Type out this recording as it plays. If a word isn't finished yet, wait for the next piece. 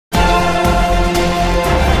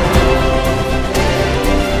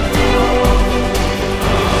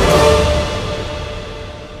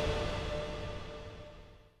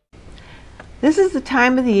This is the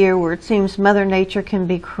time of the year where it seems Mother Nature can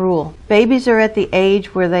be cruel. Babies are at the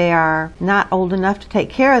age where they are not old enough to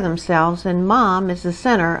take care of themselves, and Mom is the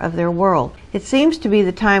center of their world. It seems to be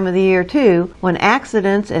the time of the year, too, when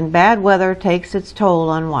accidents and bad weather takes its toll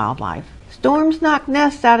on wildlife. Storms knock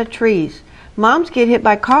nests out of trees. Moms get hit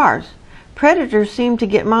by cars. Predators seem to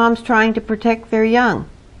get moms trying to protect their young.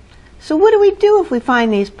 So what do we do if we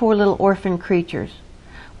find these poor little orphan creatures?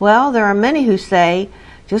 Well, there are many who say,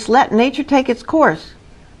 just let nature take its course.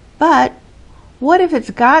 But what if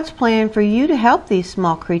it's God's plan for you to help these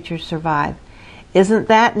small creatures survive? Isn't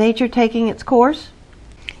that nature taking its course?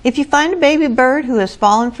 If you find a baby bird who has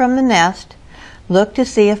fallen from the nest, look to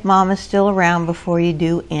see if Mom is still around before you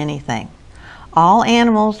do anything. All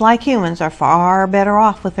animals, like humans, are far better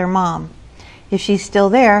off with their mom. If she's still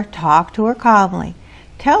there, talk to her calmly.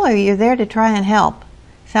 Tell her you're there to try and help.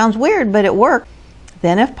 Sounds weird, but it works.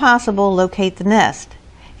 Then, if possible, locate the nest.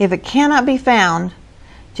 If it cannot be found,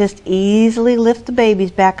 just easily lift the babies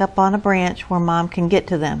back up on a branch where Mom can get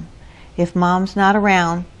to them. If Mom's not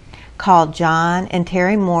around, call John and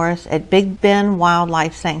Terry Morris at Big Bend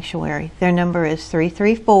Wildlife Sanctuary. Their number is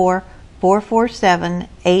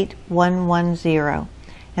 334-447-8110.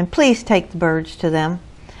 And please take the birds to them.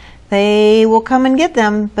 They will come and get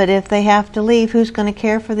them, but if they have to leave, who's going to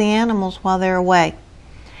care for the animals while they're away?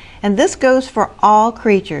 And this goes for all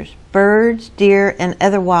creatures, birds, deer, and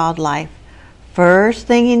other wildlife. First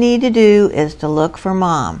thing you need to do is to look for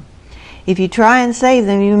Mom. If you try and save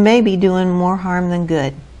them, you may be doing more harm than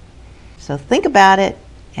good. So think about it,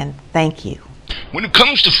 and thank you. When it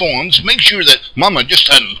comes to fawns, make sure that Mama just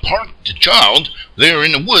hadn't parked the child there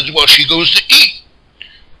in the woods while she goes to eat.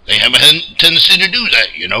 They have a tendency to do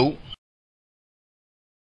that, you know.